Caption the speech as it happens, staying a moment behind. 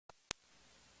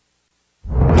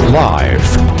Live,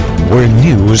 where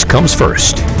news comes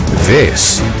first.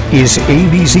 This is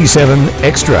ABC-7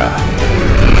 Extra.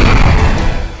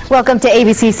 Welcome to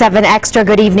ABC-7 Extra.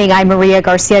 Good evening. I'm Maria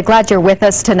Garcia. Glad you're with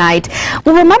us tonight.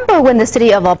 Well, remember when the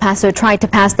city of El Paso tried to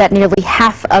pass that nearly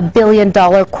 $500 million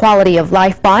quality of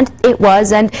life bond? It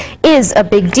was and is a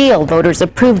big deal. Voters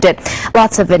approved it.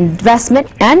 Lots of investment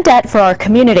and debt for our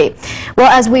community. Well,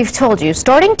 as we've told you,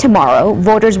 starting tomorrow,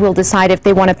 voters will decide if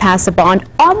they want to pass a bond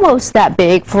almost that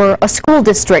big for a school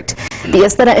district. The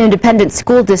Xtra Independent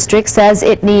School District says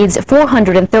it needs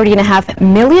 $430.5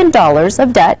 million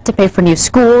of debt to pay for new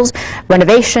schools,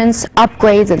 renovations,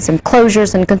 upgrades, and some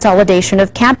closures and consolidation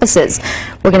of campuses.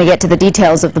 We're going to get to the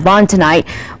details of the bond tonight.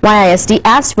 YISD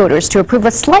asked voters to approve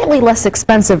a slightly less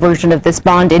expensive version of this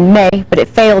bond in May, but it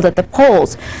failed at the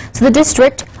polls. So the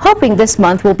district, hoping this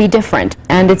month will be different.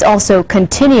 And it's also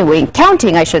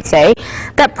counting, I should say,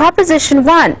 that Proposition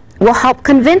 1 will help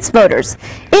convince voters.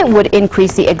 It would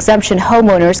increase the exemption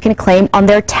homeowners can claim on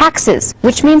their taxes,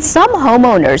 which means some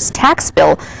homeowners' tax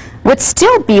bill would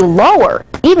still be lower,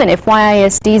 even if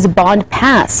YISD's bond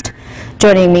passed.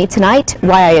 Joining me tonight,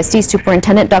 YISD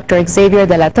Superintendent Dr. Xavier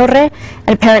de la Torre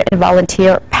and parent and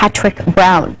volunteer Patrick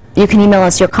Brown. You can email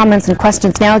us your comments and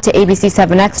questions now to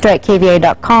ABC7Xtra at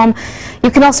KVIA.com. You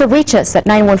can also reach us at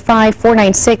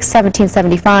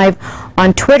 915-496-1775.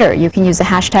 On Twitter, you can use the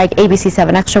hashtag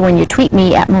ABC7Extra when you tweet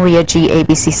me at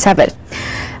MariaGABC7.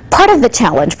 Part of the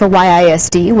challenge for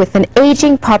YISD, with an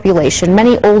aging population,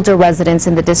 many older residents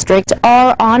in the district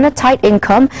are on a tight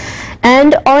income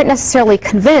and aren't necessarily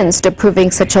convinced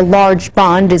approving such a large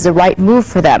bond is the right move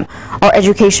for them. Our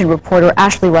education reporter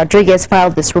Ashley Rodriguez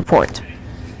filed this report.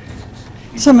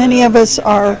 So many of us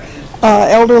are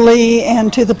elderly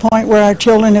and to the point where our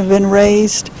children have been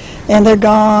raised and they're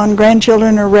gone.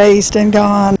 Grandchildren are raised and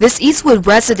gone. This Eastwood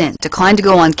resident declined to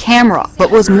go on camera, but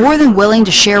was more than willing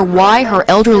to share why her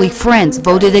elderly friends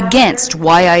voted against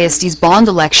YISD's bond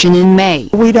election in May.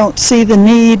 We don't see the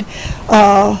need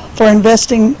for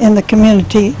investing in the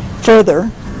community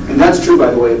further. And that's true,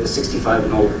 by the way, of the 65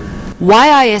 and older.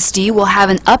 YISD will have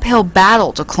an uphill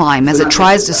battle to climb as it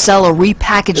tries to sell a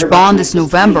repackaged bond this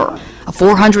November. A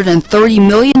 $430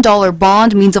 million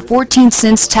bond means a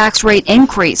 14-cent tax rate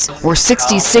increase, or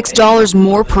 $66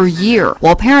 more per year.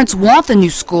 While parents want the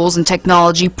new schools and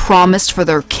technology promised for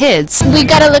their kids, we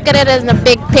got to look at it as a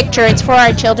big picture. It's for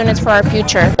our children, it's for our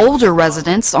future. Older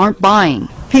residents aren't buying.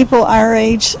 People our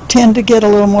age tend to get a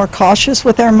little more cautious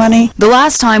with their money. The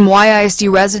last time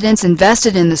YISD residents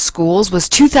invested in the schools was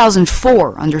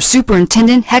 2004 under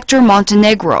Superintendent Hector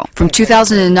Montenegro. From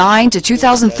 2009 to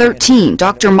 2013,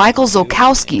 Dr. Michael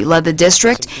Zolkowski led the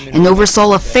district and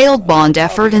oversaw a failed bond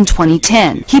effort in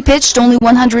 2010. He pitched only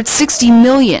 $160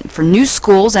 million for new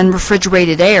schools and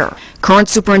refrigerated air. Current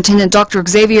Superintendent Dr.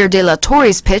 Xavier de la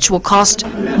Torre's pitch will cost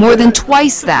more than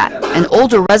twice that, and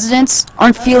older residents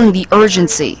aren't feeling the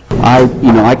urgency.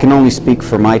 I can only speak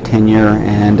for my tenure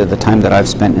and the time that I've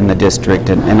spent in the district,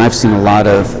 and I've seen a lot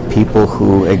of people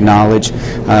who acknowledge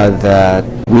that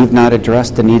we've not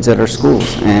addressed the needs at our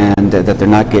schools and that they're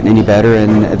not getting any better,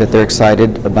 and that they're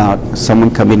excited about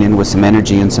someone coming in with some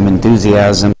energy and some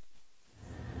enthusiasm.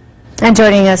 And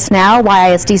joining us now,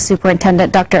 YISD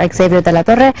Superintendent Dr. Xavier de la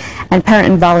Torre and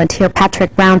parent and volunteer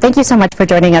Patrick Brown. Thank you so much for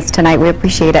joining us tonight. We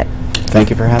appreciate it.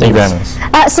 Thank you for having us.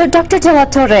 So, Dr. de la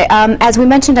Torre, as we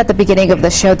mentioned at the beginning of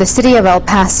the show, the city of El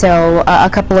Paso a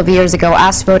couple of years ago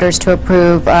asked voters to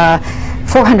approve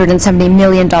 $470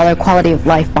 million quality of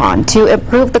life bond to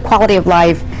improve the quality of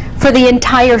life for the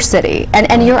entire city.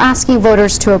 And you're asking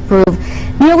voters to approve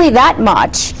nearly that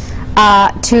much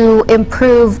to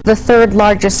improve the third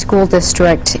largest school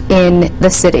district in the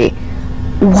city.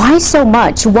 Why so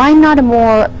much? Why not a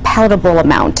more palatable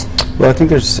amount? Well, I think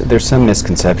there's some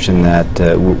misconception that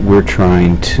we're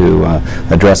trying to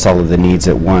address all of the needs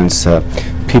at once.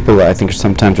 People, I think,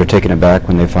 sometimes are taken aback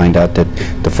when they find out that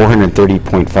the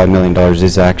 $430.5 million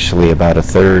is actually about a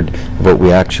third of what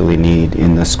we actually need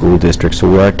in the school district. So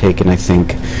we are taking, I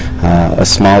think, a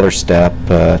smaller step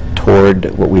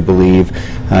toward what we believe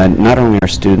not only our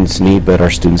students need, but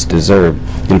our students deserve.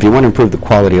 And if you want to improve the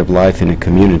quality of life in a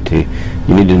community,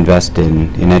 you need to invest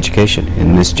in education,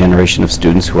 in this generation of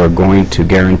students who are going to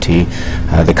guarantee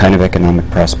the kind of economic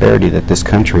prosperity that this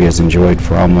country has enjoyed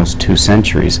for almost 2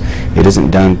 centuries. It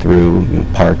isn't done through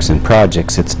parks and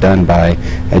projects. It's done by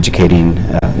educating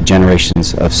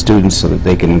generations of students so that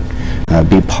they can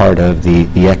be part of the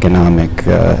economic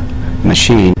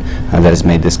machine that has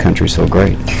made this country so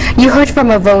great. You heard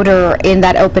from a voter in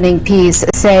that opening piece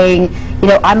saying, you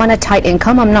know, I'm on a tight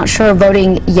income. I'm not sure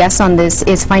voting yes on this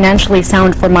is financially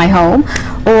sound for my home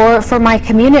or for my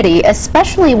community,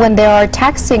 especially when there are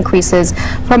tax increases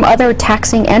from other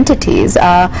taxing entities.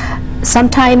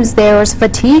 Sometimes there's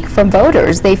fatigue from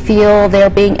voters. They feel they're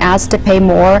being asked to pay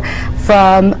more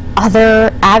from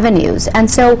other avenues. And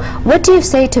so what do you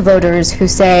say to voters who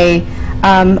say,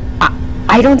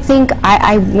 I don't think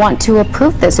I want to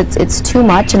approve this. It's too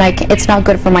much, and it's not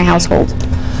good for my household?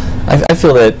 I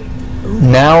feel that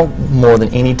now more than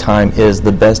any time is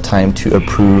the best time to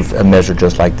approve a measure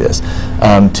just like this.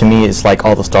 To me, it's like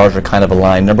all the stars are kind of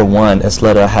aligned. Number one,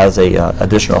 Ysleta has a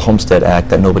additional Homestead Act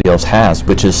that nobody else has,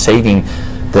 which is saving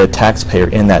the taxpayer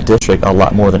in that district a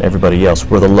lot more than everybody else.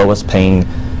 We're the lowest paying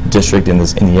district in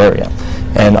the area.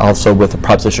 And also with the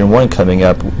Proposition 1 coming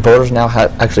up, voters now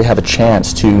actually have a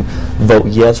chance to vote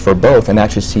yes for both and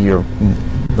actually see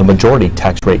the majority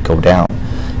tax rate go down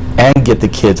and get the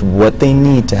kids what they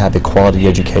need to have a quality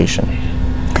education.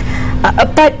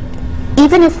 But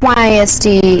even if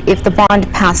YISD, if the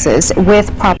bond passes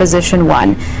with Proposition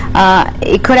 1,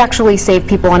 it could actually save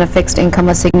people on a fixed income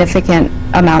a significant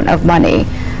amount of money.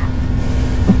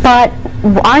 But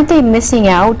aren't they missing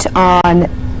out on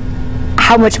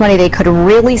how much money they could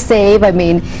really save? I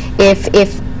mean,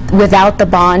 if without the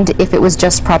bond, if it was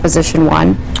just Proposition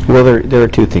 1? Well, there are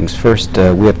two things. First,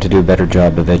 we have to do a better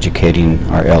job of educating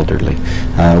our elderly.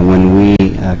 When we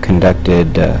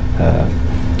conducted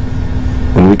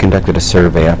a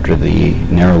survey after the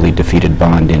narrowly defeated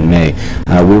bond in May,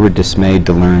 we were dismayed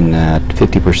to learn that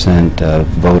 50% of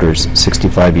voters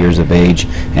 65 years of age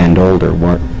and older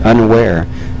were unaware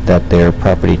that their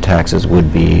property taxes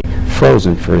would be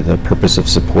frozen for the purpose of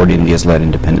supporting the Ysleta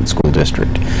Independent School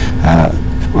District.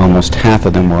 Almost half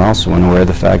of them were also unaware of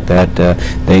the fact that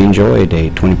they enjoyed a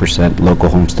 20% local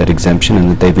homestead exemption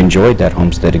and that they've enjoyed that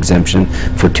homestead exemption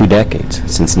for 2 decades,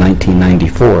 since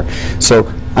 1994.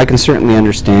 So I can certainly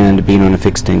understand being on a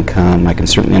fixed income. I can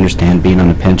certainly understand being on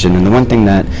a pension. And the one thing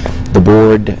that the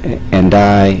board and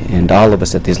I and all of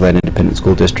us at the Ysleta Independent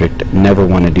School District never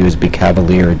want to do is be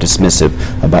cavalier or dismissive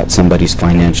about somebody's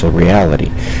financial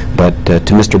reality. But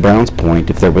to Mr. Brown's point,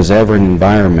 if there was ever an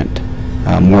environment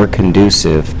more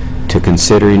conducive to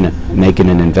considering making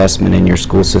an investment in your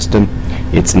school system,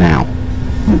 it's now.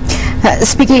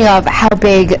 Speaking of how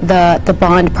big the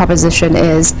bond proposition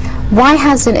is, why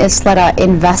hasn't Ysleta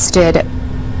invested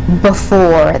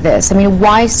before this? I mean,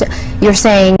 why you're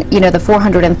saying, you know, the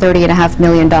 $430.5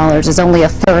 million is only a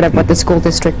third of what the school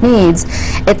district needs.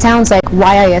 It sounds like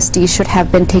YISD should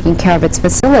have been taking care of its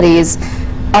facilities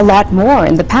a lot more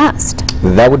in the past.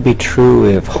 That would be true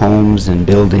if homes and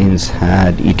buildings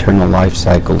had eternal life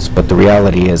cycles, but the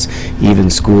reality is even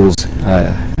schools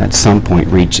at some point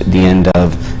reach the end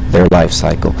of their life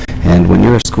cycle. And when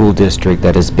you're a school district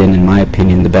that has been, in my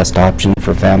opinion, the best option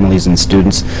for families and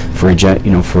students for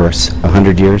for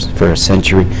 100 years, for a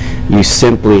century, you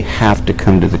simply have to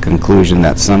come to the conclusion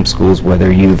that some schools,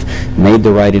 whether you've made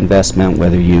the right investment,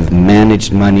 whether you've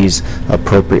managed monies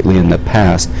appropriately in the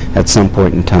past, at some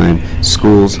point in time,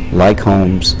 schools, like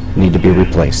homes, need to be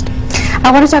replaced.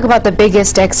 I want to talk about the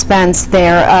biggest expense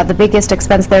there.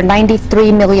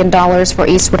 $93 million for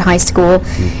Eastwood High School.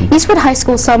 Mm-hmm. Eastwood High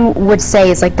School, some would say,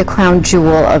 is like the crown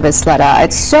jewel of Ysleta.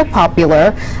 It's so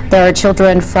popular. There are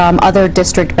children from other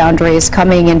district boundaries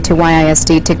coming into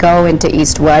YISD to go into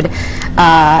Eastwood.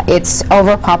 It's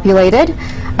overpopulated.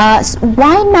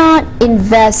 Why not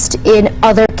invest in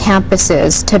other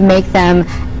campuses to make them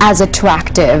as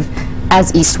attractive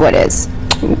as Eastwood is?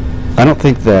 I don't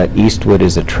think that Eastwood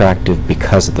is attractive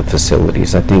because of the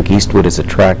facilities. I think Eastwood is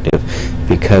attractive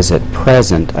because at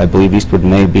present, I believe Eastwood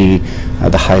may be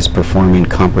the highest performing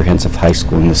comprehensive high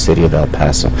school in the city of El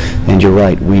Paso. And you're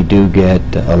right, we do get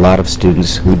a lot of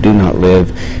students who do not live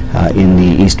in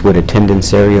the Eastwood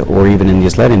attendance area or even in the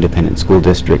Ysleta Independent School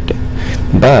District.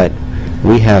 But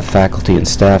we have faculty and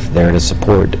staff there to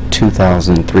support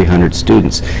 2,300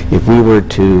 students. If we were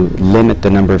to limit the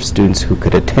number of students who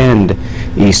could attend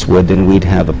Eastwood, then we'd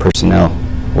have a personnel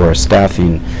or a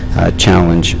staffing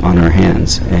challenge on our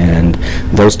hands. And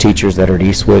those teachers that are at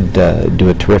Eastwood do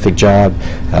a terrific job.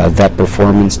 That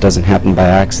performance doesn't happen by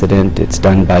accident. It's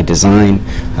done by design.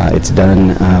 It's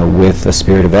done with a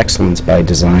spirit of excellence by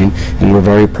design. And we're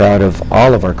very proud of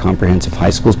all of our comprehensive high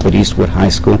schools, but Eastwood High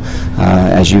School,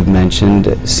 as you've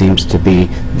mentioned, seems to be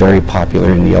very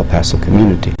popular in the El Paso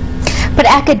community. But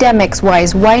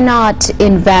academics-wise, why not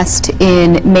invest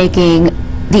in making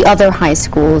the other high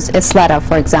schools, Ysleta,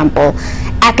 for example,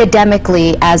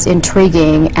 academically as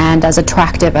intriguing and as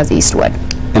attractive as Eastwood?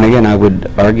 And again, I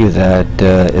would argue that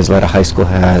Isleta High School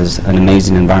has an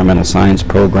amazing environmental science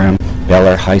program. Bel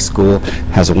Air High School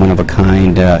has a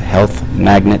one-of-a-kind health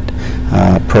magnet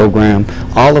program.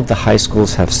 All of the high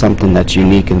schools have something that's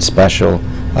unique and special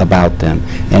about them.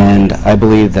 And I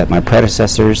believe that my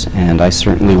predecessors, and I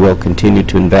certainly will continue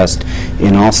to invest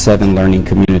in all 7 learning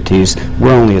communities,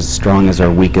 we're only as strong as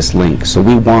our weakest link. So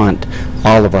we want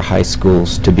all of our high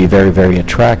schools to be very, very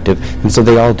attractive, and so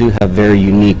they all do have very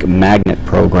unique magnet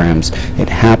programs. It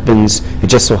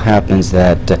just so happens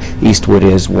that Eastwood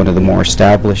is one of the more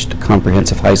established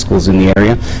comprehensive high schools in the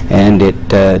area, and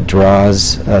it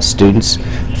draws students,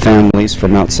 families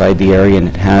from outside the area, and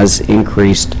it has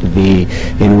increased the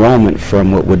enrollment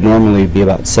from what would normally be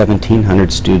about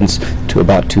 1,700 students to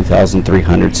about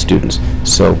 2,300 students.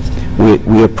 So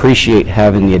we appreciate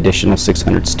having the additional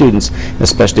 600 students,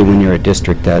 especially when you're a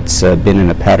district that's been in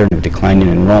a pattern of declining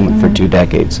enrollment for 2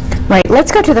 decades. Right.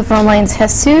 Let's go to the phone lines.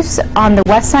 Jesus on the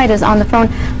west side is on the phone.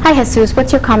 Hi, Jesus.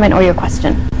 What's your comment or your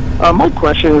question? My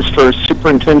question is for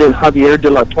Superintendent Xavier de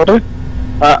la Torre.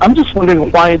 I'm just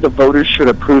wondering why the voters should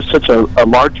approve such a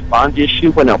large bond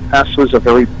issue when El Paso is a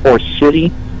very poor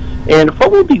city, and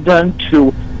what will be done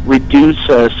to reduce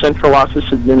central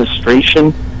office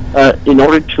administration in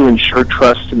order to ensure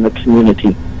trust in the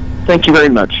community. Thank you very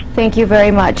much. Thank you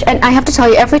very much. And I have to tell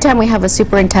you, every time we have a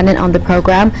superintendent on the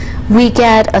program, we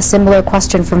get a similar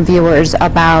question from viewers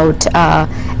about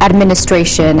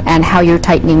administration and how you're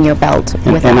tightening your belt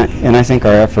with that. And I think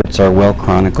our efforts are well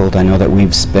chronicled. I know that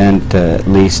we've spent at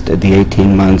least the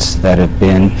 18 months that have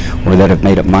been, or that have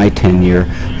made up my tenure,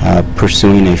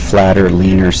 pursuing a flatter,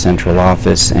 leaner central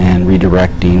office and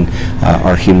redirecting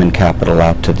our human capital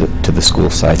out to the school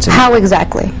sites. How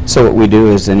exactly? So what we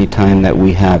do is anytime that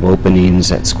we have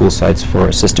openings at school sites for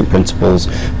assistant principals,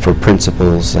 for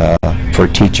principals, for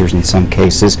teachers in some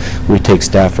cases, we take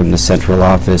staff from the central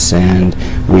office and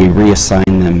we reassign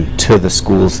them to the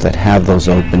schools that have those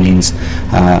openings.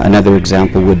 Another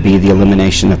example would be the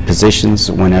elimination of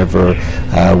positions whenever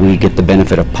we get the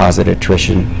benefit of positive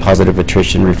attrition. Positive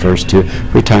attrition refers to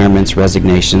retirements,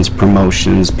 resignations,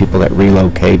 promotions, people that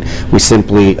relocate. We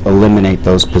simply eliminate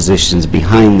those positions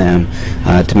behind them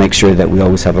to make sure that we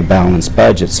always have a balanced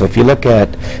budget. So if you look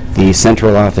at the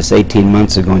central office 18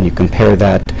 months ago and you compare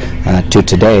that to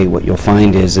today, what you'll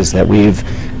find is that we've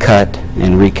cut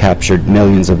and recaptured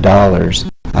millions of dollars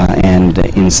and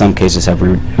in some cases have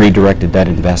redirected that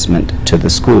investment to the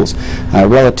schools.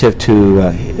 Relative to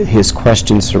his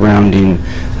question surrounding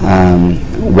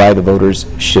why the voters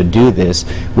should do this,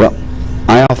 well,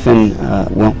 I often,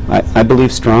 I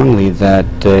believe strongly that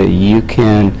you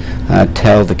can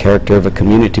tell the character of a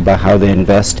community by how they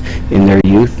invest in their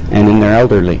youth and in their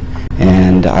elderly.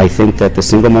 And I think that the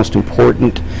single most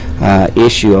important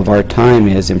issue of our time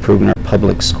is improving our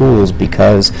public schools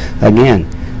because, again,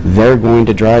 they're going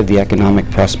to drive the economic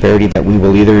prosperity that we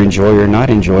will either enjoy or not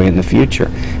enjoy in the future.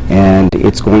 And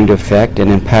it's going to affect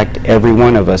and impact every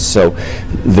one of us. So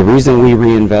the reason we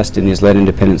reinvest in the Isleta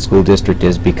Independent School District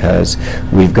is because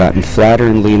we've gotten flatter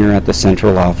and leaner at the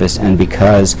central office, and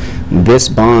because this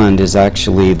bond is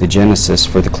actually the genesis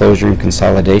for the closure and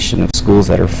consolidation of schools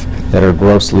that are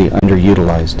grossly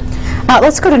underutilized.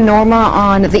 Let's go to Norma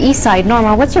on the east side.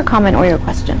 Norma, what's your comment or your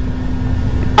question?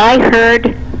 I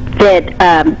heard that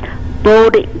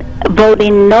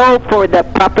voting no for the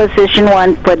Proposition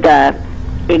 1 for the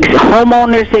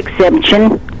homeowners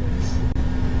exemption,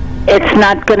 it's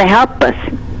not going to help us.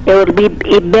 It would be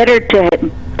better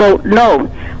to vote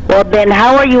no. Well, then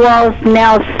how are you all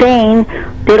now saying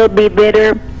that it'll be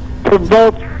better to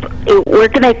vote? We're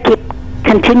going to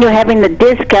continue having the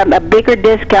discount, a bigger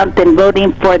discount than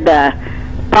voting for the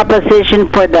proposition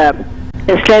for the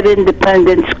Isleta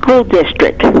Independent School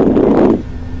District.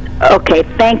 Okay,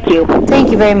 thank you.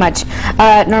 Thank you very much.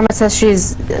 Norma says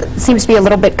seems to be a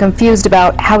little bit confused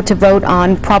about how to vote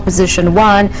on Proposition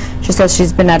 1. She says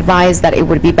she's been advised that it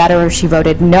would be better if she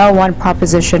voted no on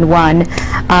Proposition 1.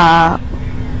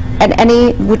 And do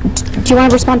you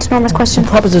want to respond to Norma's question?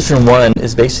 Proposition 1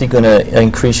 is basically going to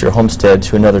increase your homestead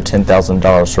to another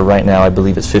 $10,000. So right now I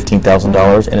believe it's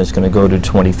 $15,000 and it's going to go to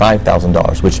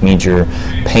 $25,000, which means you're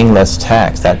paying less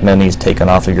tax. That money is taken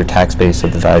off of your tax base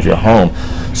of the value of your home.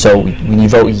 So when you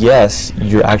vote yes,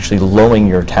 you're actually lowering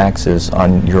your taxes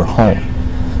on your home.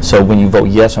 So when you vote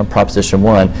yes on Proposition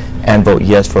 1 and vote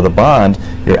yes for the bond,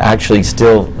 you're actually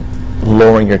still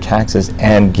lowering your taxes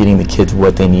and getting the kids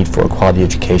what they need for a quality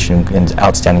education and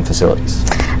outstanding facilities.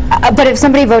 But if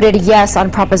somebody voted yes on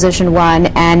Proposition 1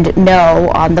 and no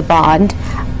on the bond,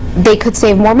 they could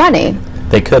save more money.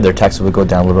 They could. Their taxes would go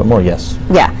down a little bit more, yes.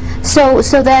 Yeah. So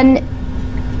then,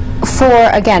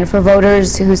 for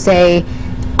voters who say,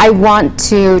 I want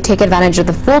to take advantage of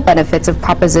the full benefits of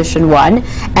Proposition 1,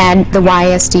 and the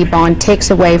YISD bond takes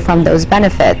away from those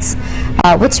benefits.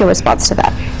 What's your response to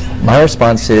that? My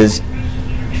response is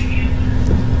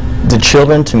the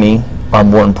children, to me, are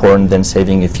more important than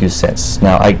saving a few cents.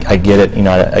 Now, I get it. You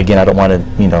know, again, I don't want to,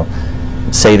 you know,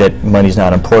 say that money's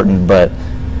not important, but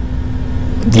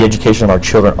the education of our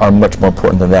children are much more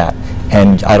important than that.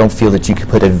 And I don't feel that you could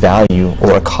put a value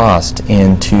or a cost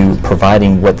into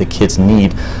providing what the kids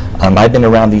need. I've been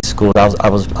around these schools. I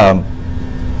was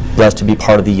blessed to be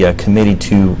part of the committee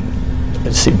to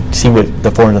see what the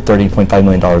 $430.5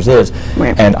 million is.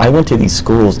 Right. And I went to these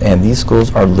schools, and these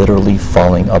schools are literally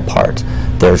falling apart.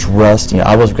 There's rust. You know,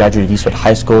 I was graduated Eastwood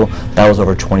High School. That was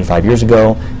over 25 years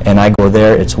ago, and I go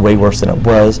there. It's way worse than it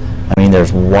was. I mean,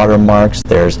 there's watermarks.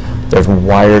 There's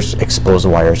wires, exposed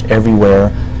wires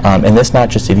everywhere. And that's not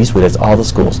just at Eastwood, it's all the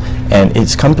schools. And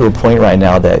it's come to a point right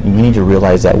now that we need to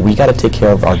realize that we got to take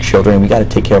care of our children, we got to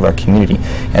take care of our community.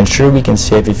 And sure, we can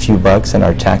save a few bucks in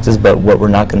our taxes, but what we're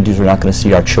not going to do is we're not going to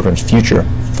see our children's future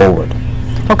forward.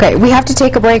 Okay, we have to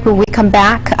take a break. When we come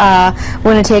back,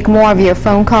 we're going to take more of your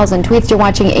phone calls and tweets. You're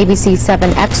watching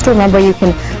ABC-7 Extra. Remember, you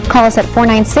can call us at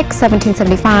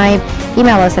 496-1775,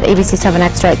 email us at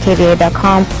ABC7extra at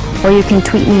KVIA.com, or you can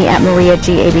tweet me at Maria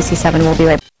G. ABC7. We'll be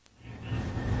right back.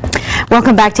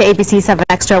 Welcome back to ABC-7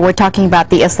 Extra. We're talking about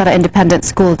the Xtra Independent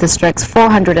School District's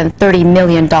 $430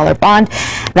 million bond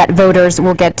that voters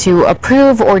will get to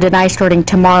approve or deny starting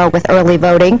tomorrow with early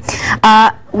voting.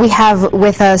 We have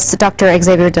with us Dr.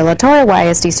 Xavier de la Torre,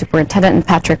 YISD Superintendent, and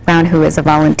Patrick Brown, who is a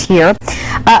volunteer.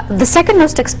 The second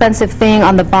most expensive thing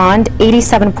on the bond,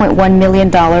 $87.1 million,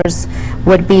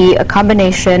 would be a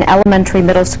combination elementary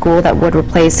middle school that would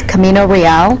replace Camino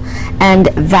Real and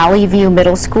Valley View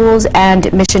Middle Schools and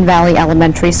Mission Valley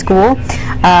Elementary School.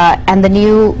 And the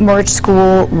new merged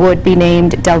school would be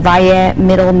named Del Valle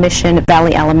Middle Mission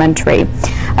Valley Elementary.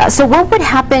 So what would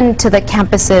happen to the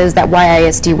campuses that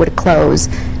YISD would close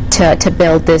to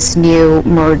build this new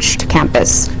merged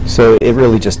campus? So it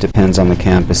really just depends on the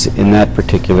campus. In that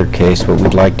particular case, what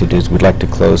we'd like to do is we'd like to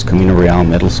close Camino Real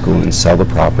Middle School and sell the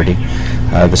property.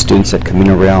 The students at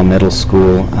Camino Real Middle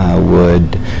School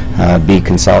would be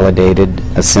consolidated,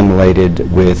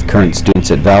 assimilated with current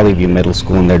students at Valley View Middle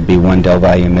School, and there'd be one Del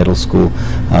Valle Middle School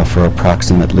for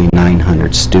approximately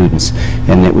 900 students.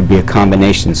 And it would be a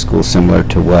combination school similar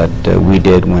to what we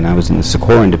did when I was in the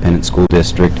Socorro Independent School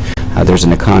District. There's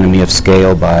an economy of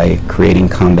scale by creating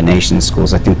combination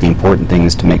schools. I think the important thing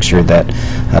is to make sure that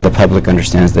the public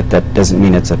understands that that doesn't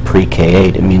mean it's a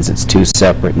pre-K-8. It means it's two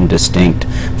separate and distinct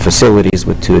facilities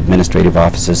with two administrative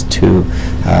offices, two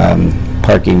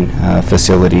parking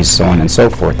facilities, so on and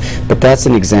so forth. But that's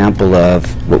an example of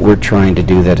what we're trying to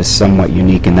do that is somewhat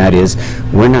unique, and that is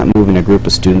we're not moving a group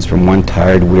of students from one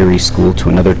tired, weary school to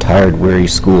another tired, weary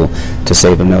school to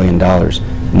save $1 million.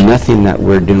 Nothing that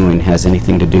we're doing has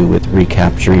anything to do with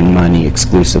recapturing money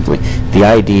exclusively. The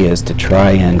idea is to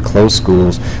try and close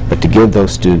schools, but to give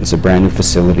those students a brand new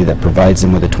facility that provides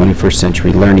them with a 21st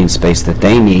century learning space that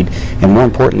they need, and more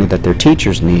importantly that their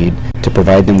teachers need, to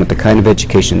provide them with the kind of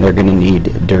education they're going to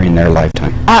need during their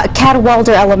lifetime.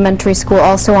 Cadwalder Elementary School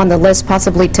also on the list,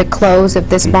 possibly to close if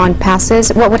this bond passes.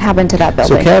 What would happen to that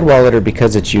building? So Cadwalder,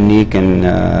 because it's unique and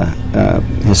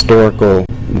historical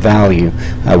value,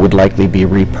 would likely be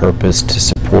repurposed to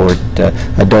support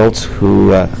adults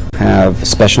who have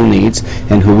special needs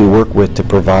and who we work with to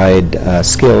provide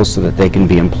skills so that they can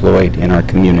be employed in our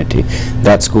community.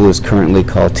 That school is currently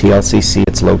called TLCC.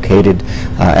 It's located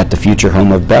at the future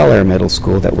home of Bel Air Middle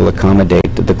School that will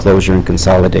accommodate the closure and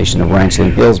consolidation of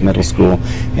Ranchland Hills Middle School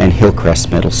and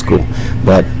Hillcrest Middle School.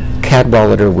 But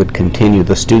Cadwalader would continue.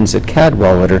 The students at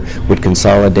Cadwalader would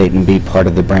consolidate and be part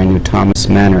of the brand new Thomas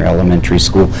Manor Elementary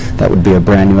School. That would be a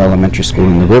brand new elementary school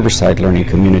in the Riverside Learning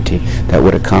Community that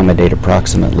would accommodate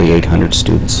approximately 800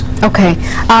 students. Okay,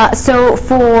 so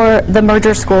for the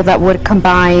merger school that would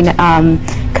combine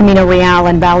Camino Real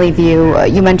and Valley View,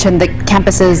 you mentioned the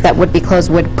campuses that would be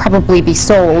closed would probably be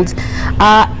sold.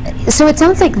 So it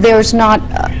sounds like there's not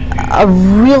a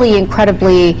really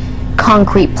incredibly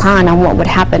concrete plan on what would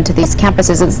happen to these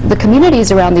campuses. The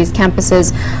communities around these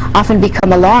campuses often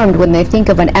become alarmed when they think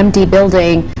of an empty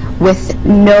building with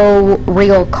no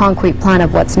real concrete plan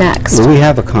of what's next. Well, we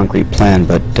have a concrete plan,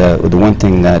 but the one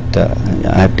thing that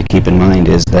I have to keep in mind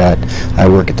is that I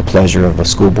work at the pleasure of a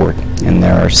school board, and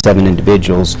there are 7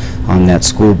 individuals on that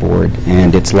school board,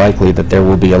 and it's likely that there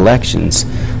will be elections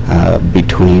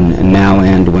between now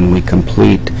and when we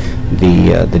complete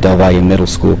the Del Valle Middle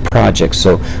School project.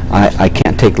 So I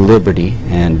can't take liberty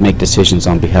and make decisions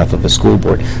on behalf of the school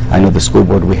board. I know the school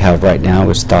board we have right now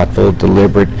is thoughtful,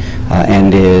 deliberate,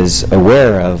 and is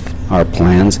aware of our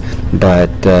plans,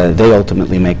 but they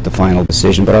ultimately make the final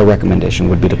decision. But our recommendation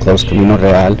would be to close Camino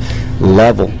Real,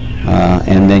 level,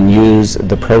 and then use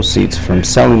the proceeds from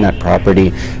selling that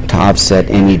property to offset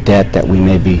any debt that we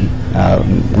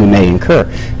may incur.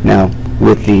 Now,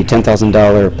 with the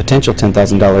potential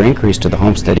 $10,000 increase to the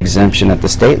homestead exemption at the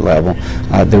state level,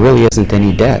 there really isn't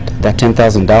any debt. That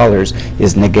 $10,000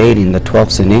 is negating the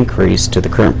 12-cent increase to the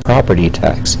current property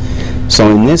tax. So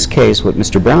in this case, what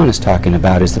Mr. Brown is talking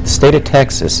about is that the state of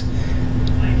Texas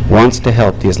wants to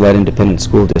help the Isleta Independent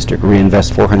School District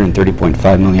reinvest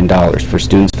 $430.5 million for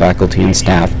students, faculty, and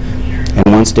staff, and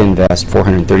wants to invest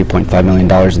 $430.5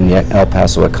 million in the El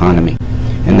Paso economy.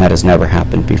 And that has never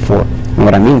happened before. And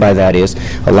what I mean by that is,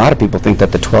 a lot of people think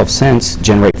that the 12 cents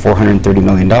generate $430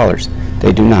 million.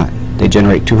 They do not. They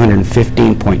generate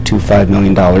 $215.25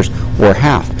 million, or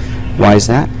half. Why is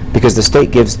that? Because the state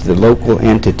gives the local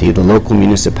entity, the local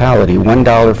municipality,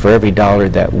 $1 for every dollar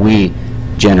that we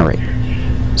generate.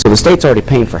 So the state's already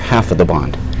paying for half of the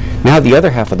bond. Now the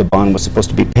other half of the bond was supposed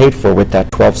to be paid for with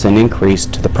that 12-cent increase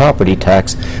to the property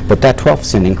tax, but that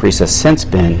 12-cent increase has since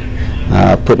been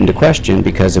put into question,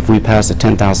 because if we pass a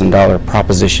 $10,000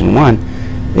 Proposition 1,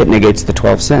 it negates the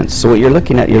 12 cents. So what you're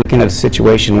looking at a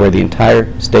situation where the entire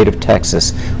state of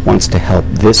Texas wants to help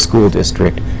this school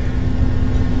district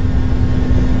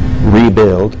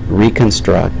rebuild,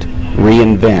 reconstruct,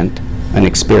 reinvent an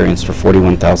experience for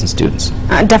 41,000 students.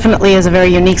 Definitely is a very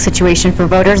unique situation for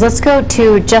voters. Let's go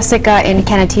to Jessica in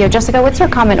Canutillo. Jessica, what's your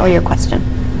comment or your question?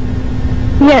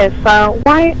 Yes,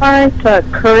 why aren't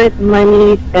current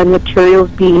monies and materials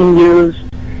being used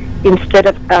instead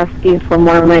of asking for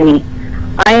more money?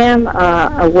 I am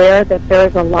aware that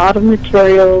there's a lot of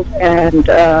materials and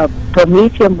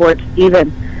prometheum boards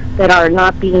even that are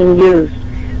not being used,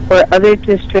 where other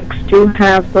districts do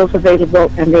have those available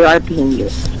and they are being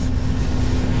used.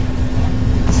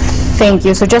 Thank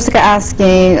you. So Jessica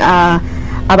asking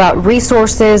about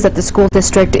resources that the school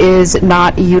district is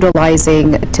not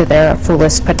utilizing to their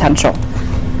fullest potential.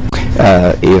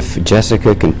 If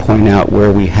Jessica can point out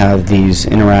where we have these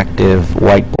interactive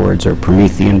whiteboards or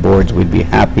Promethean boards, we'd be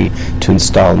happy to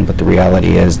install them, but the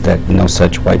reality is that no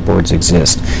such whiteboards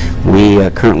exist. We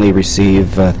currently receive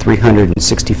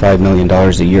 $365 million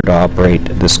a year to operate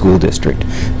the school district.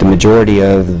 The majority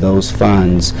of those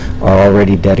funds are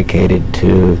already dedicated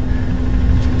to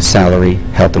salary,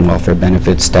 health and welfare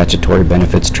benefits, statutory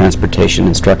benefits, transportation,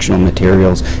 instructional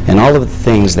materials, and all of the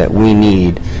things that we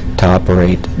need to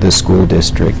operate the school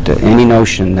district. Any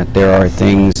notion that there are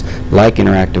things like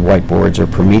interactive whiteboards or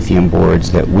Prometheum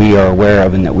boards that we are aware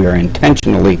of and that we are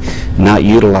intentionally not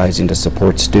utilizing to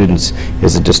support students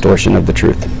is a distortion of the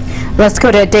truth. Let's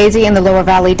go to Daisy in the Lower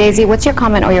Valley. Daisy, what's your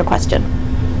comment or your question?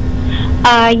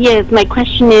 Yes, my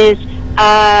question is,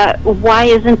 why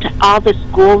isn't all the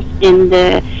schools in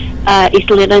the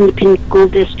Isleta Independent School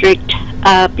District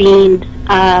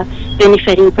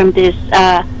benefiting from this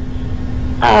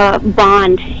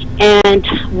bond, and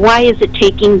why is it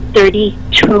taking 30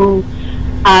 to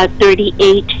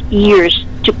 38 years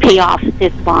to pay off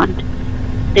this bond?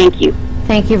 Thank you.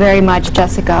 Thank you very much,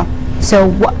 Jessica.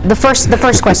 So the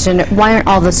first question, why aren't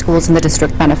all the schools in the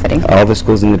district benefiting? All the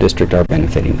schools in the district are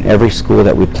benefiting. Every school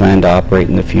that we plan to operate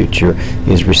in the future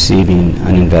is receiving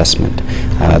an investment.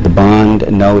 The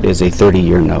bond note is a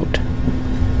 30-year note.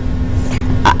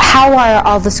 How are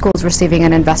all the schools receiving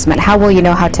an investment? How will you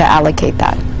know how to allocate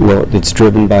that? Well, it's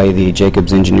driven by the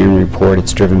Jacobs Engineering Report.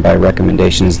 It's driven by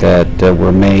recommendations that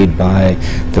were made by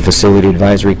the Facility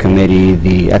Advisory Committee,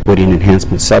 the Equity and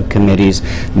Enhancement Subcommittees.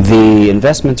 The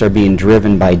investments are being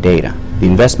driven by data. The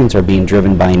investments are being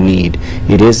driven by need.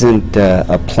 It isn't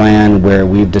a plan where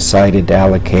we've decided to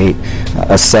allocate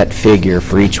a set figure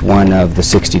for each one of the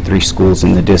 63 schools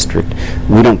in the district.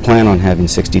 We don't plan on having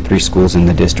 63 schools in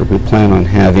the district. We plan on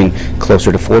having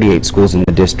closer to 48 schools in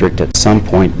the district at some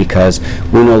point, because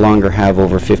we no longer have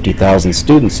over 50,000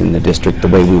 students in the district the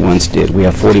way we once did. We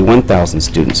have 41,000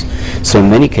 students. So in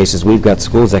many cases, we've got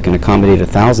schools that can accommodate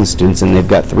 1,000 students, and they've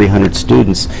got 300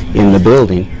 students in the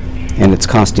building, and it's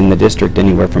costing the district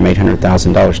anywhere from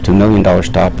 $800,000 to $1 million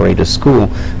to operate a school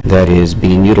that is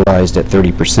being utilized at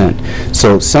 30%.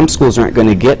 So some schools aren't going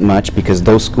to get much, because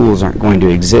those schools aren't going to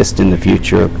exist in the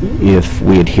future if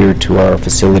we adhere to our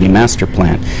facility master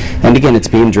plan. And again, it's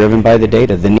being driven by the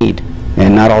data, the need.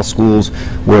 And not all schools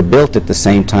were built at the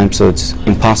same time, so it's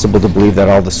impossible to believe that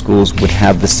all the schools would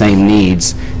have the same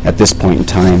needs at this point in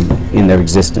time in their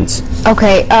existence.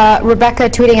 Okay, Rebecca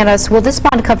tweeting at us, will this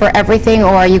bond cover everything,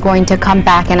 or are you going to come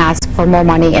back and ask for more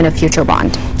money in a future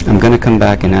bond? I'm going to come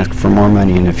back and ask for more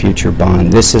money in a future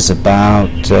bond. This is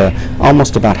about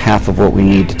almost about half of what we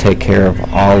need to take care of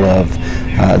all of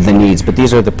the needs, but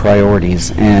these are the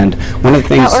priorities. And one of the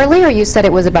things... Now, earlier you said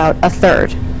it was about a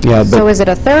third. Yeah, so is it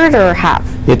a third or half?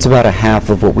 It's about a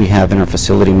half of what we have in our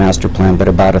facility master plan, but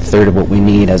about a third of what we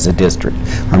need as a district.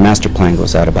 Our master plan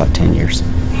goes out about 10 years.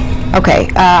 Okay.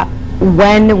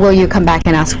 When will you come back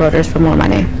and ask voters for more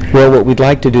money? Well, what we'd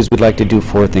like to do is we'd like to do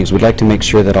 4 things. We'd like to make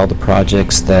sure that all the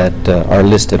projects that are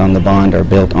listed on the bond are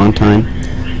built on time,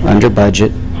 under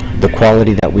budget, the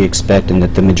quality that we expect, and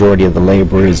that the majority of the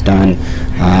labor is done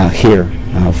here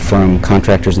from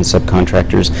contractors and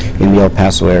subcontractors in the El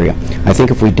Paso area. I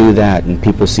think if we do that and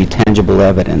people see tangible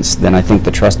evidence, then I think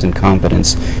the trust and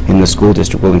confidence in the school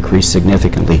district will increase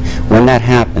significantly. When that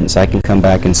happens, I can come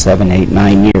back in 7, 8,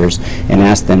 9 years and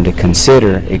ask them to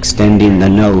consider extending the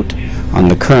note on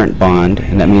the current bond,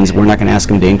 and that means we're not going to ask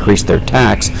them to increase their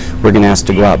tax. We're going to ask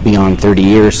to go out beyond 30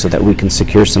 years so that we can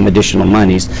secure some additional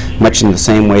monies, much in the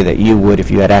same way that you would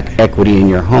if you had equity in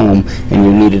your home and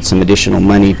you needed some additional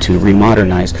money to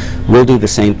remodernize. We'll do the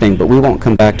same thing, but we won't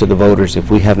come back to the voters if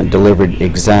we haven't delivered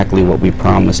exactly what we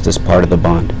promised as part of the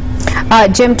bond.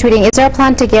 Jim tweeting, is there a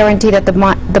plan to guarantee that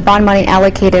the bond money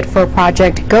allocated for a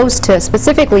project goes to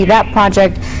specifically that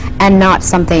project and not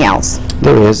something else?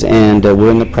 There is, and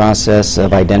we're in the process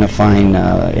of identifying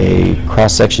a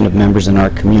cross-section of members in our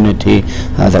community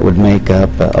that would make up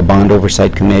a bond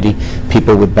oversight committee,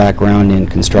 people with background in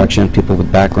construction, people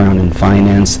with background in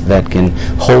finance that can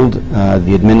hold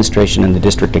the administration and the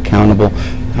district accountable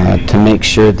to make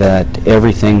sure that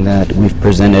everything that we've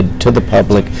presented to the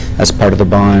public as part of the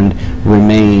bond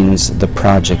remains the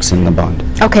projects in the bond.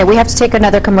 Okay, we have to take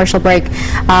another commercial break.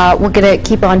 We're going to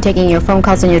keep on taking your phone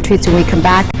calls and your tweets when we come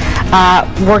back.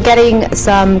 We're getting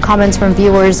some comments from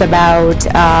viewers about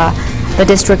the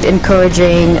district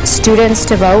encouraging students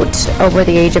to vote over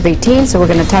the age of 18, so we're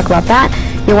going to talk about that.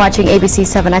 You're watching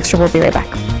ABC-7 Extra. We'll be right back.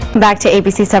 Back to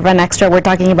ABC-7 Extra. We're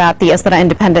talking about the Xtra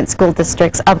Independent School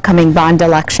District's upcoming bond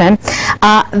election.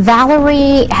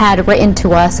 Valerie had written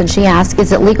to us and she asked,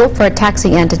 is it legal for a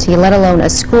taxing entity, let alone a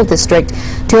school district,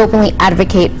 to openly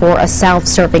advocate for a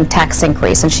self-serving tax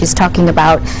increase? And she's talking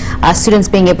about students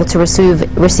being able to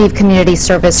receive community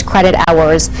service credit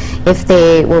hours if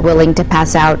they were willing to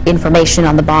pass out information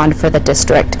on the bond for the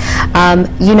district.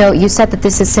 You know, you said that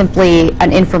this is simply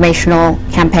an informational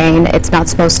campaign. It's not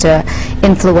supposed to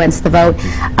influence the vote.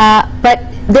 But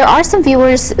there are some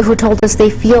viewers who told us they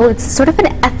feel it's sort of an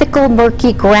ethical,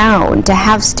 murky ground to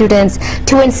have students,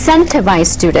 to incentivize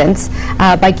students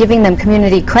by giving them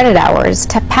community credit hours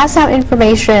to pass out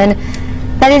information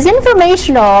that is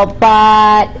informational,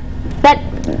 but that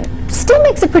still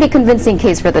makes a pretty convincing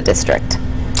case for the district.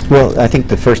 Well, I think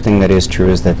the first thing that is true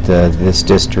is that this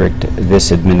district,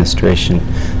 this administration,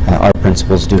 our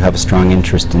principals do have a strong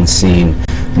interest in seeing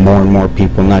more and more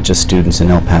people, not just students in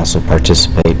El Paso,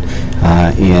 participate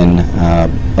in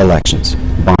elections,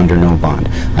 bond or no bond.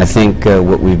 I think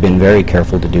what we've been very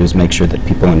careful to do is make sure that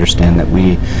people understand that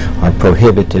we are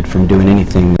prohibited from doing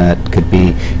anything that could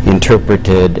be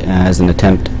interpreted as an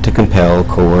attempt to compel,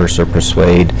 coerce, or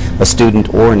persuade a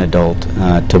student or an adult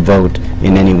to vote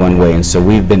in any one way. And so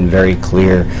we've been very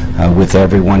clear with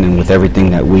everyone and with everything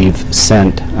that we've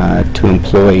sent to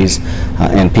employees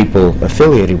and people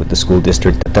affiliated with the school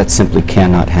district that simply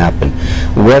cannot happen.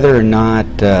 Whether or not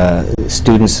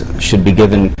students should be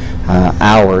given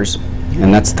hours,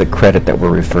 and that's the credit that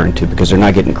we're referring to, because they're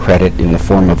not getting credit in the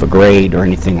form of a grade or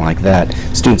anything like that.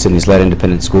 Students in these lead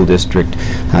independent school district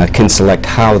can select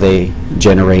how they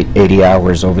generate 80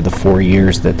 hours over the 4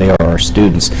 years that they are our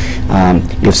students.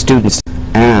 If students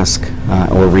ask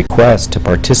or request to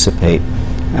participate,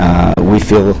 we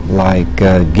feel like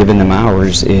giving them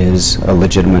hours is a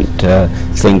legitimate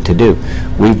thing to do.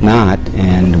 We've not,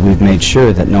 and we've made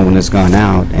sure that no one has gone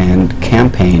out and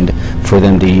campaigned for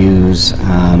them to use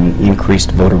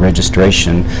increased voter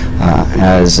registration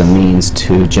as a means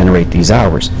to generate these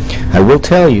hours. I will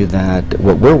tell you that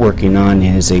what we're working on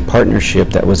is a partnership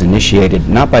that was initiated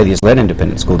not by the Isleta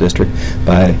Independent School District,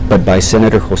 but by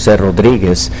Senator Jose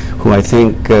Rodriguez, who I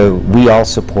think we all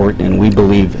support, and we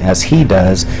believe, as he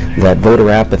does, that voter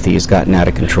apathy has gotten out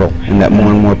of control, and that more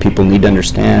and more people need to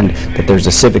understand that there's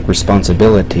a civic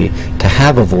responsibility to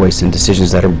have a voice in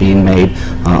decisions that are being made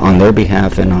on their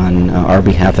behalf and on our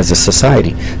behalf as a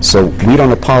society. So we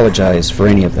don't apologize for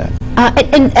any of that.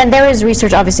 And there is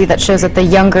research, obviously, that shows that the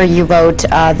younger you vote,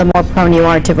 the more prone you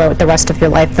are to vote the rest of your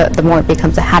life, the more it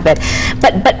becomes a habit.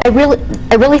 But I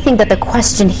really think that the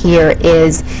question here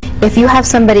is, if you have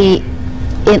somebody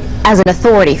as an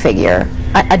authority figure,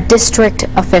 a district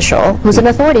official who's an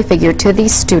authority figure to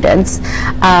these students,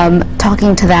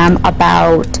 talking to them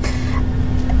about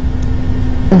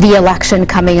the election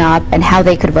coming up and how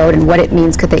they could vote and what it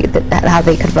means how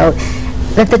they could vote,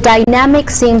 that the dynamic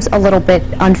seems a little bit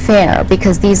unfair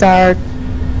because these are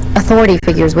authority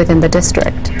figures within the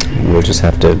district. We'll just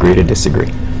have to agree to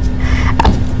disagree.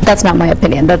 That's not my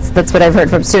opinion. That's what I've heard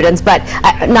from students, but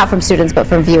not from students, but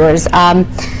from viewers.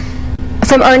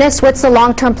 From Ernest, what's the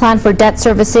long-term plan for debt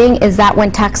servicing? Is that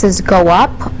when taxes go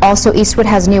up? Also, Eastwood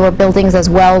has newer buildings as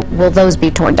well. Will those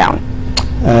be torn down?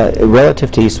 Relative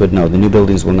to Eastwood, no, the new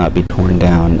buildings will not be torn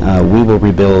down. We will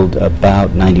rebuild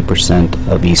about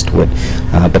 90% of Eastwood,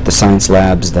 but the science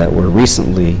labs that were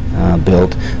recently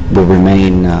built will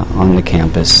remain on the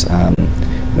campus.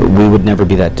 We would never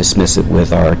be that dismissive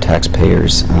with our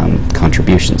taxpayers'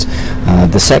 contributions.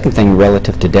 The second thing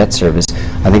relative to debt service,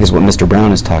 I think, is what Mr.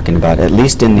 Brown is talking about. At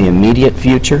least in the immediate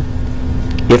future,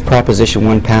 if Proposition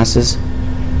 1 passes,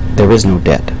 there is no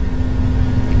debt.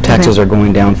 Taxes are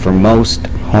going down for most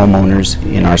homeowners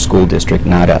in our school district,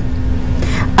 not up.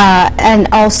 And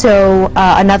also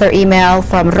another email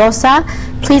from Rosa.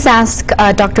 Please ask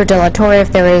Dr. De La Torre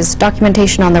if there is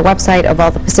documentation on their website of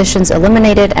all the positions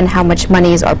eliminated and how much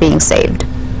monies are being saved.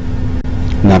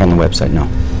 Not on the website, no.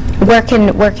 Where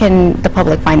can the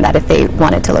public find that if they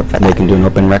wanted to look for that? They can do an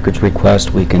open records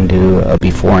request. We can do a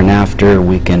before and after.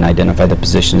 We can identify the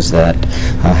positions that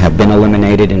have been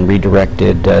eliminated and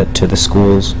redirected to the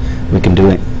schools. We can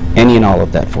do any and all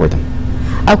of that for them.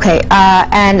 Okay,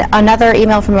 and another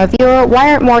email from a viewer.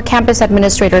 Why aren't more campus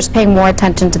administrators paying more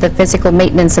attention to the physical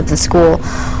maintenance of the school?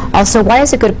 Also, why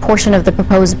is a good portion of the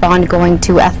proposed bond going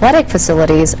to athletic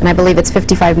facilities? And I believe it's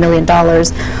 $55 million.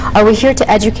 Are we here to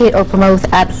educate or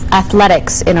promote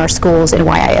athletics in our schools in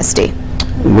YISD?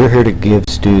 We're here to give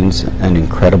students an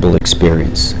incredible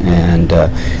experience. And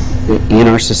in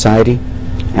our society,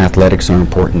 athletics are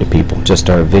important to people. Just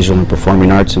our visual and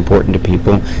performing arts important to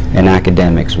people, and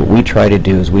academics. What we try to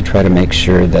do is we try to make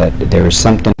sure that there is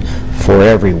something for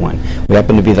everyone. We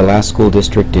happen to be the last school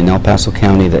district in El Paso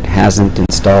County that hasn't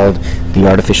installed the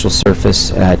artificial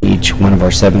surface at each one of our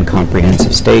 7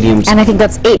 comprehensive stadiums. And I think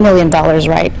that's $8 million,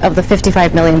 right, of the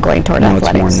 $55 million going toward athletics? No,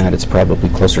 it's more than that. It's probably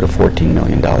closer to $14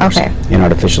 million in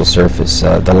artificial surface.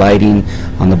 The lighting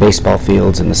on the baseball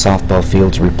fields and the softball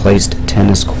fields, replaced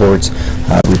tennis courts,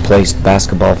 replaced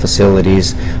basketball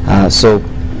facilities. So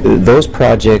those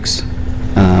projects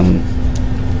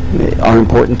are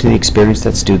important to the experience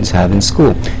that students have in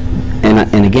school.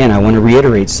 And again, I want to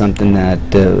reiterate something that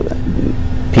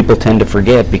people tend to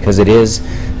forget because it is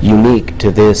unique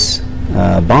to this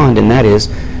bond, and that is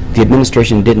the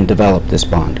administration didn't develop this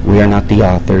bond. We are not the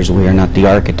authors, we are not the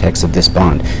architects of this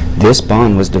bond. This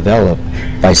bond was developed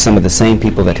by some of the same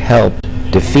people that helped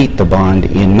defeat the bond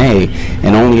in May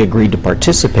and only agreed to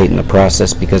participate in the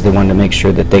process because they wanted to make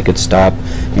sure that they could stop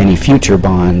any future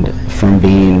bond from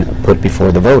being put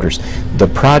before the voters. The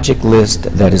project list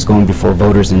that is going before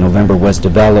voters in November was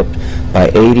developed by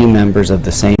 80 members of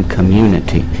the same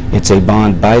community. It's a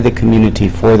bond by the community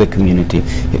for the community.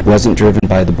 It wasn't driven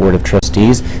by the Board of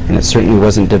Trustees, and it certainly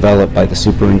wasn't developed by the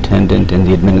superintendent and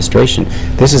the administration.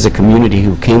 This is a community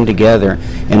who came together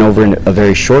and over a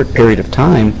very short period of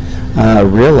time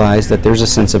realized that there's a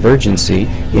sense of urgency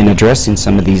in addressing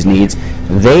some of these needs.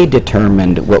 They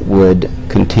determined what would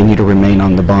continue to remain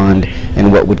on the bond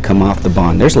and what would come off the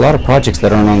bond. There's a lot of projects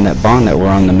that aren't on that bond that were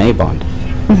on the May bond.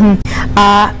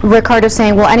 Ricardo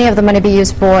saying, will any of the money be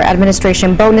used for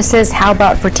administration bonuses? How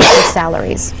about for teacher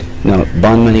salaries? No,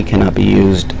 bond money cannot be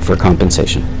used for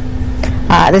compensation.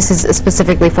 This is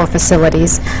specifically for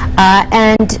facilities.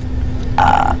 And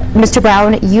Mr.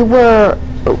 Brown, you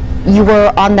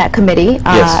were on that committee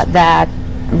that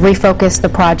refocused the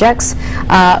projects.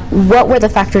 What were the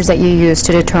factors that you used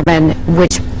to determine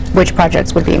which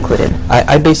projects would be included?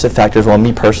 I base the factors, well,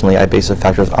 me personally, I base the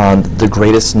factors on the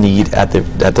greatest need at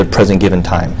the present given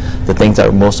time. The things that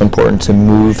are most important to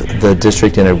move the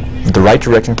district in the right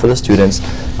direction for the students,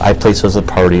 I place as a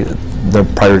priority. The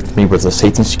priority for me was the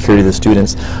safety and security of the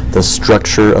students, the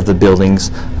structure of the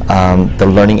buildings,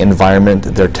 the learning environment,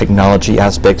 their technology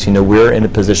aspects. You know, we're in a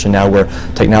position now where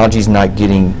technology is not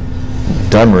getting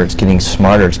dumber, it's getting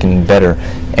smarter, it's getting better.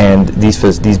 And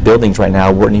these buildings right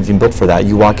now weren't even built for that.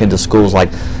 You walk into schools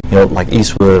like, you know, like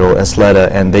Eastwood or Isleta,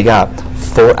 and they got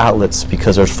 4 outlets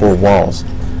because there's 4 walls.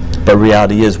 But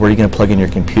reality is, where are you going to plug in your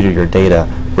computer, your data?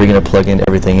 Where are you going to plug in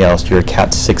everything else, your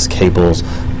Cat6 cables?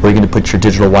 Where are you going to put your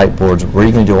digital whiteboards? Where are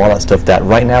you going to do all that stuff that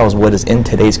right now is what is in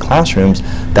today's classrooms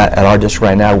that at our district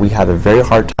right now we have a very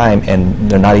hard time, and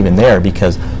they're not even there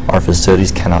because our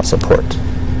facilities cannot support.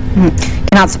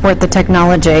 Cannot support the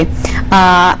technology.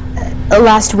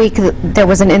 Last week there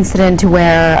was an incident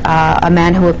where a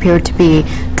man who appeared to be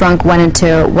drunk went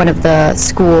into one of the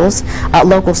schools,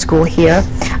 local school here.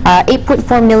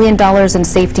 $8.4 million in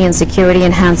safety and security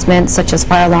enhancements such as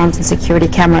fire alarms and security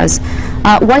cameras.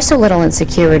 Why so little in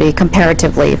security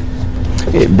comparatively?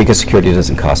 Because security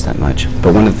doesn't cost that much.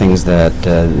 But one of the things that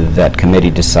that committee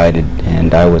decided,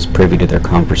 and I was privy to their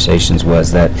conversations,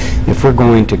 was that if we're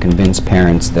going to convince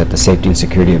parents that the safety and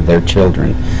security of their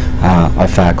children, our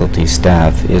faculty,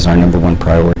 staff, is our #1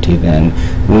 priority, then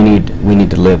we need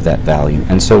to live that value.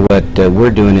 And so what we're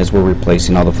doing is we're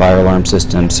replacing all the fire alarm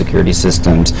systems, security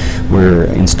systems. We're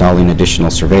installing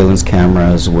additional surveillance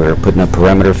cameras. We're putting up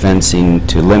perimeter fencing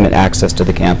to limit access to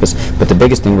the campus. But the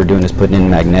biggest thing we're doing is putting in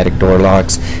magnetic door locks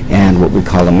and what we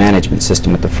call a management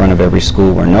system at the front of every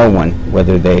school where no one,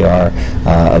 whether they are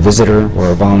a visitor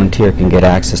or a volunteer, can get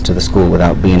access to the school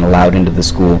without being allowed into the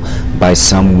school by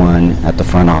someone at the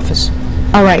front office.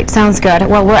 All right, sounds good.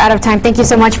 Well, we're out of time. Thank you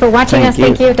so much for watching us.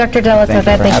 Thank you, Dr. De La Torre.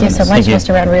 Thank you so much, Mr.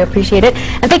 Brown. We appreciate it.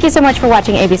 And thank you so much for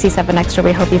watching ABC-7 Extra.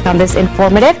 We hope you found this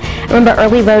informative. Remember,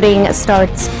 early voting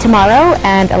starts tomorrow,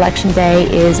 and Election Day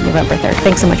is November 3rd.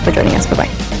 Thanks so much for joining us.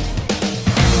 Bye-bye.